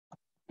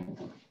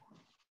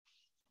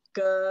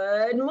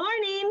Good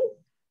morning.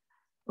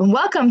 And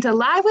welcome to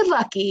Live with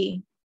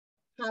Lucky.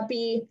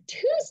 Happy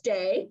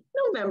Tuesday,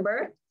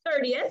 November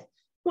 30th,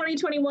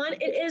 2021.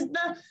 It is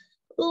the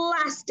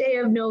last day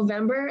of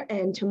November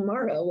and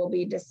tomorrow will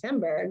be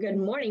December. Good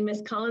morning,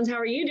 Miss Collins. How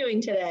are you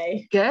doing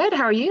today? Good.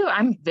 How are you?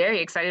 I'm very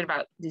excited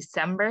about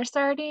December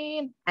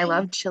starting. I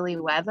love chilly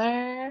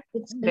weather.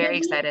 It's very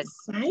excited.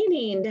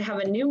 Exciting to have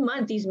a new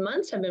month. These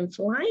months have been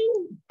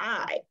flying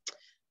by.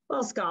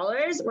 Well,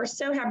 scholars, we're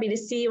so happy to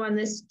see you on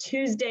this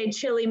Tuesday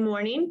chilly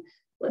morning.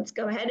 Let's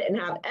go ahead and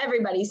have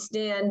everybody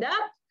stand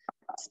up.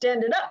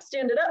 Stand it up,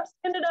 stand it up,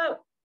 stand it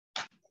up.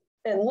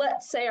 And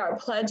let's say our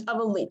Pledge of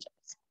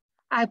Allegiance.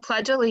 I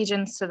pledge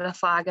allegiance to the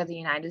flag of the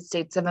United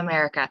States of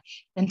America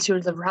and to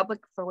the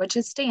republic for which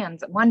it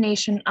stands, one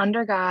nation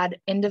under God,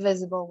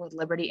 indivisible, with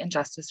liberty and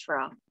justice for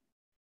all.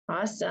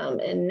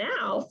 Awesome. And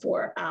now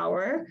for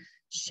our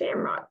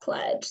Shamrock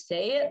Pledge.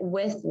 Say it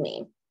with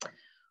me.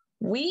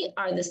 We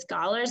are the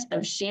scholars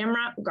of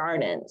Shamrock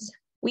Gardens.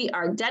 We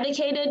are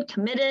dedicated,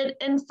 committed,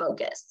 and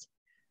focused.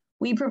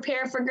 We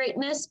prepare for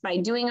greatness by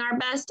doing our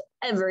best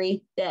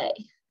every day.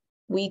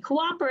 We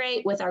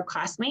cooperate with our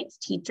classmates,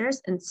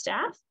 teachers, and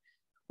staff.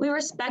 We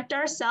respect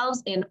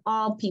ourselves and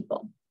all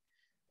people.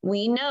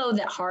 We know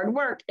that hard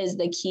work is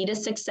the key to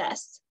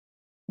success.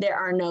 There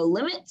are no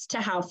limits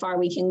to how far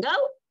we can go.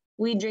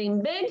 We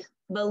dream big,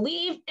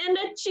 believe, and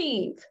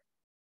achieve.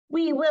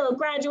 We will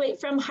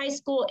graduate from high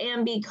school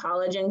and be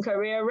college and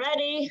career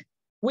ready.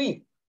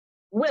 We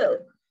will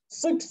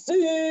succeed.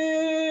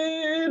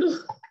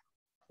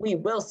 We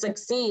will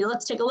succeed.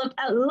 Let's take a look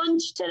at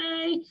lunch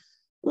today.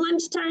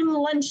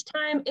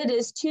 Lunchtime. It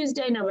is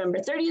Tuesday, November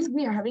 30th.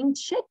 We are having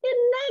chicken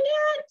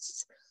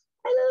nuggets.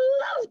 I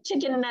love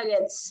chicken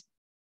nuggets.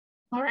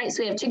 All right,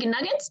 so we have chicken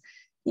nuggets.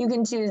 You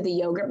can choose the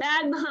yogurt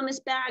bag, the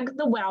hummus bag,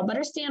 the wow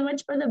butter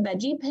sandwich, or the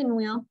veggie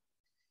pinwheel.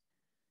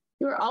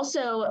 You're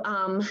also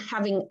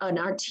having an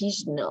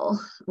artisanal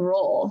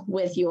roll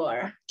with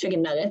your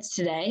chicken nuggets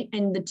today.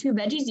 And the two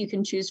veggies you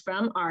can choose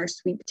from are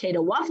sweet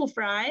potato waffle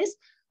fries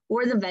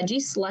or the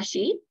veggie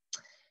slushy.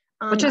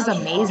 Which is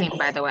amazing,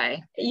 by the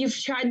way. You've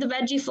tried the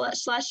veggie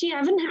slushy? I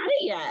haven't had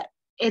it yet.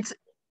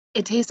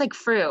 It tastes like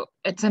fruit.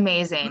 It's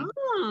amazing.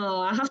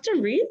 Oh, I'll have to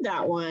read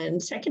that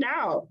one. Check it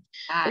out.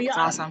 It's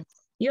awesome.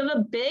 You have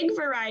a big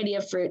variety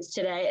of fruits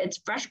today.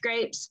 It's fresh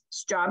grapes,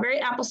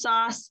 strawberry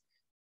applesauce,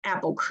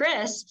 apple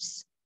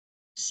crisps,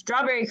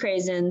 strawberry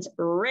craisins,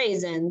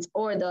 raisins,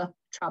 or the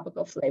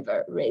tropical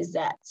flavor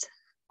raisettes.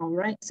 All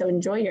right, so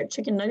enjoy your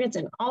chicken nuggets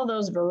and all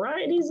those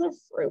varieties of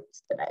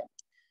fruits today.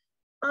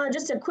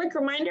 Just a quick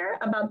reminder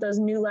about those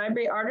new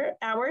library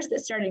hours that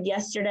started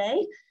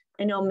yesterday.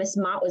 I know Miss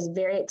Mott was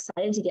very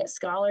excited to get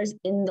scholars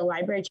in the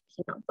library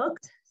checking out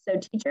books. So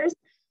teachers,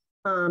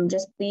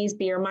 just please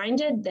be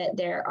reminded that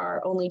there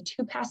are only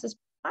 2 passes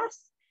per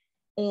class,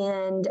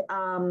 and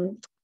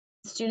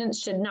students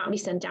should not be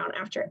sent down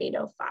after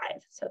 8:05.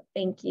 So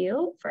thank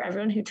you for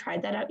everyone who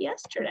tried that out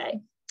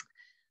yesterday.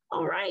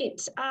 All right,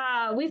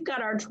 we've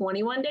got our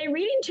 21-day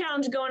reading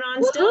challenge going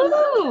on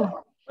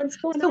still. What's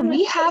going on?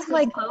 We have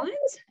like poems?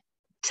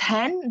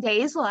 10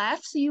 days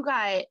left. So you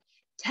got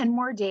 10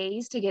 more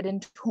days to get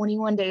into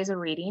 21 days of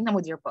reading and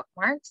with your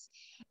bookmarks.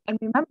 And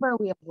remember,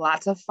 we have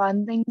lots of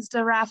fun things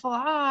to raffle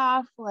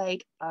off,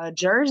 like a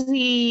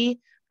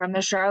jersey from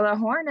the Charlotte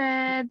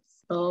Hornets.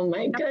 Oh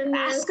my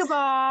goodness.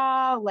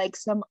 Basketball, like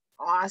some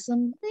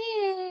awesome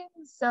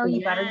things. So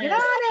you better get on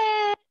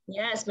it.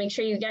 Yes, make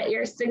sure you get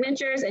your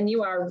signatures and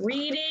you are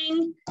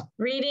reading.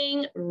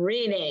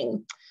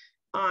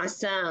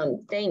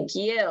 Awesome, thank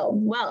you.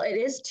 Well, it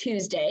is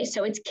Tuesday,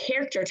 so it's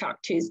Character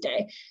Talk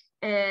Tuesday.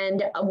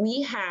 And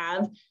we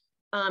have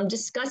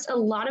discussed a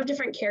lot of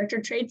different character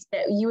traits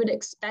that you would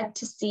expect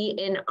to see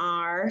in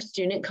our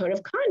student code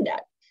of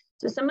conduct.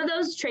 So some of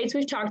those traits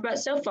we've talked about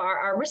so far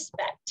are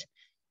respect,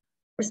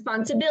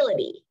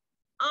 responsibility,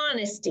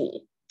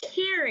 honesty,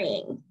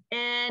 caring.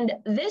 And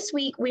this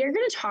week, we are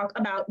going to talk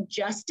about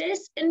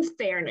justice and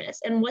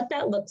fairness and what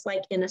that looks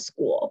like in a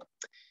school.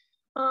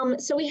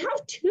 So we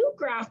have 2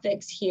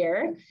 graphics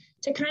here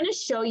to kind of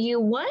show you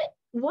what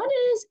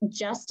is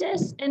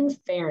justice and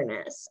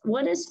fairness.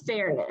 What is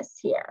fairness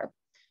here?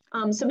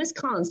 So Ms.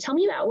 Collins, tell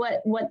me about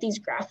what these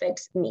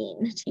graphics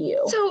mean to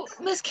you. So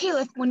Ms.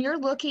 Caliph, when you're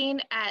looking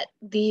at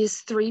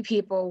these 3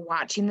 people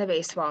watching the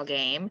baseball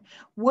game,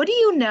 what do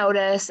you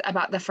notice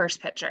about the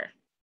first picture?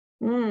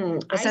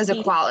 It says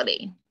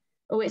equality.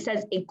 Oh, it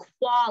says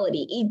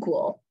equality,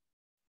 equal.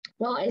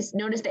 Well, I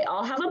noticed they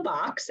all have a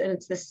box and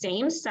it's the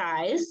same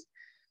size.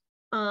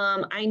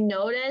 I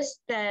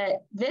noticed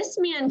that this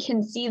man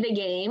can see the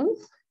game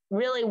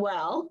really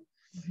well.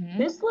 Mm-hmm.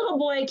 This little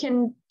boy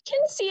can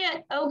see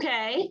it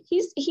okay.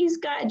 He's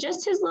got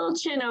just his little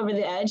chin over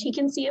the edge. He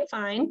can see it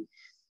fine.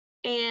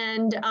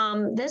 And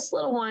this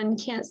little one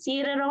can't see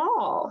it at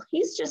all.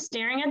 He's just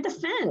staring at the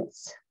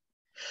fence.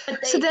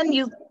 So then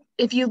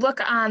if you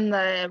look on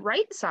the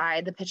right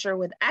side, the picture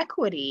with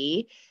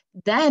equity,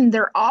 then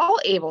they're all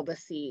able to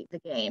see the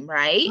game,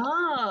 right?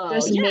 Oh,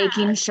 just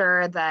making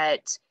sure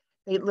that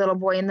the little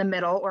boy in the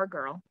middle or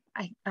girl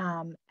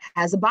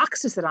has a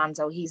box to sit on,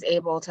 so he's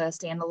able to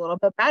stand a little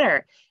bit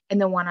better. And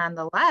the one on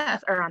the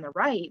left or on the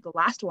right, the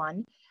last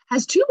one,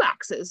 has 2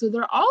 boxes. So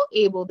they're all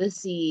able to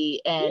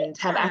see and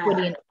have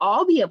equity and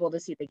all be able to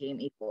see the game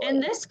equally.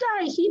 And this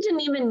guy, he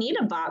didn't even need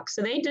a box.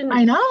 So they didn't.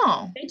 I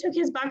know. They took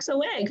his box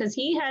away because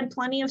he had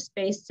plenty of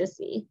space to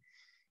see.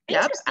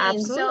 Yep,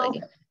 absolutely.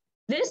 So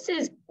this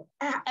is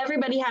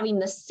everybody having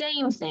the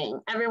same thing.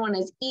 Everyone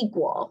is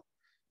equal.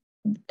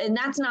 And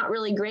that's not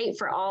really great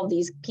for all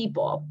these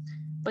people.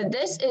 But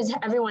this is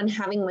everyone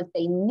having what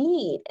they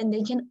need and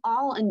they can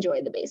all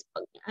enjoy the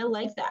baseball game. I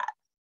like that.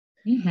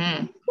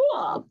 Mm-hmm.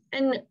 Cool.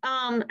 And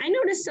I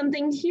noticed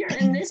something here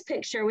in this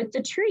picture with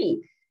the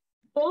tree.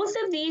 Both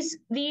of these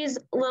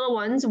little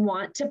ones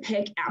want to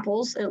pick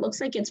apples. It looks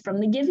like it's from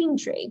the giving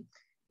tree.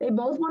 They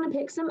both want to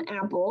pick some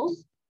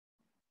apples,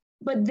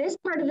 but this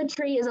part of the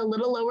tree is a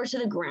little lower to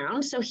the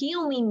ground, so he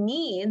only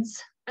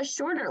needs a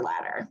shorter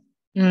ladder.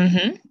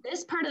 Mm-hmm.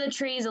 This part of the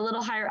tree is a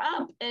little higher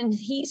up, and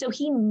he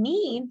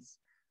needs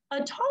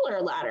a taller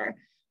ladder,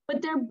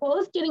 but they're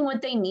both getting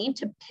what they need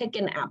to pick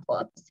an apple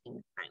at the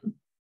same time.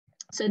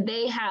 So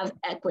they have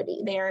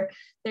equity.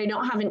 They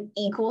don't have an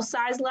equal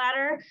size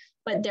ladder,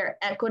 but they're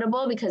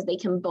equitable because they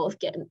can both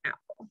get an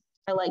apple.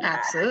 I like that.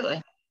 Absolutely.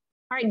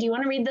 All right, do you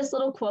want to read this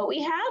little quote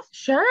we have?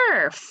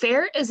 Sure.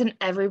 Fair isn't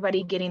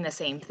everybody getting the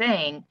same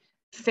thing.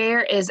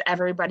 Fair is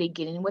everybody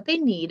getting what they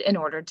need in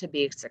order to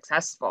be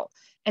successful.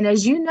 And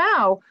as you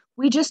know,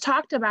 we just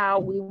talked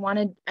about we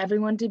wanted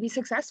everyone to be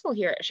successful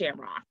here at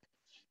Shamrock.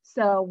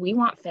 So we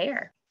want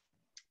fair.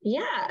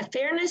 Yeah,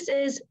 fairness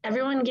is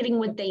everyone getting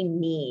what they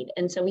need.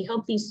 And so we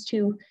hope these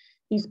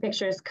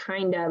pictures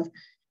kind of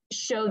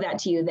show that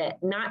to you,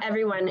 that not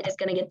everyone is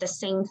going to get the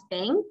same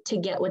thing to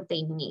get what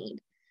they need.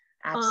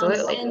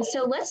 Absolutely. And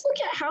so let's look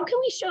at how can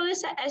we show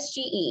this at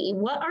SGE?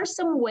 What are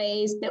some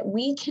ways that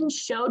we can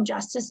show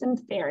justice and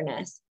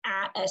fairness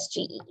at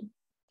SGE?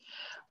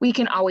 We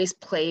can always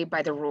play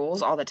by the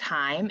rules all the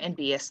time and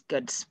be a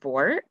good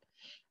sport.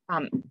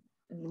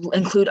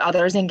 Include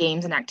others in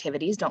games and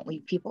activities. Don't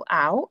leave people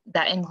out.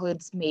 That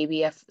includes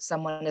maybe if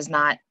someone is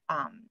not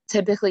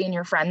typically in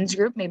your friends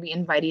group, maybe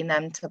inviting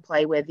them to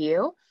play with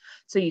you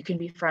so you can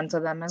be friends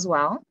with them as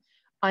well.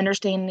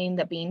 Understanding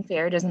that being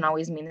fair doesn't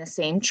always mean the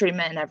same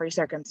treatment in every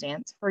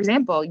circumstance. For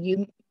example,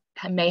 you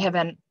may have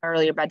an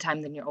earlier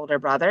bedtime than your older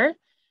brother,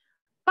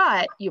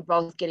 but you're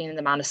both getting the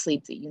amount of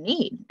sleep that you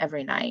need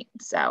every night.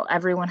 So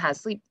everyone has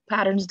sleep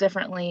patterns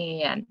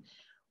differently and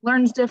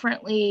learns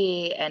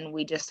differently, and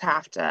we just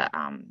have to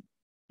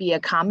be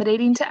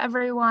accommodating to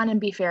everyone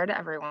and be fair to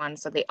everyone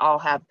so they all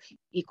have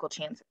equal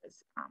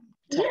chances.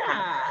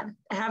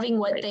 Having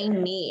what they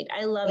need.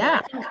 I love it. I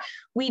think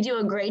we do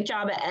a great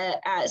job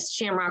at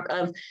Shamrock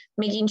of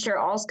making sure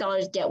all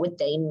scholars get what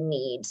they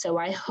need. So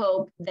I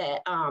hope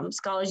that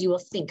scholars, you will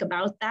think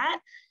about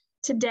that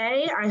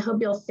today. I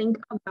hope you'll think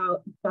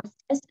about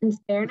justice and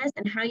fairness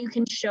and how you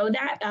can show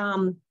that.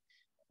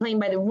 Playing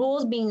by the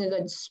rules, being a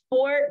good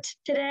sport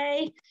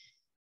today,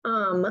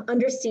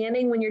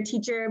 understanding when your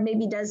teacher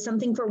maybe does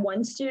something for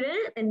one student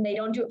and they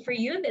don't do it for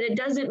you, that it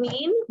doesn't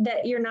mean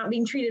that you're not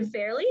being treated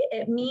fairly.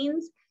 It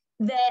means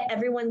that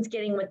everyone's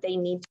getting what they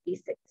need to be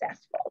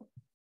successful.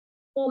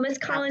 Well, Ms.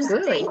 Collins,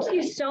 thank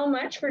you so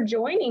much for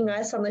joining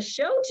us on the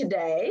show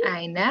today.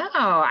 I know.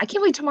 I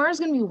can't believe tomorrow's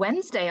going to be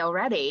Wednesday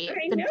already.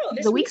 I know.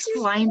 The week's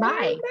flying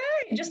by.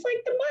 Just like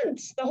the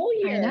months, the whole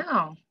year. I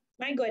know.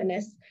 My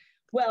goodness.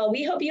 Well,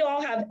 we hope you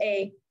all have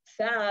a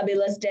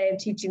fabulous day of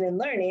teaching and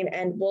learning,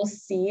 and we'll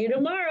see you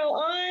tomorrow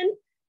on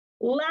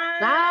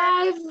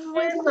Live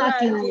with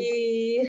Lucky.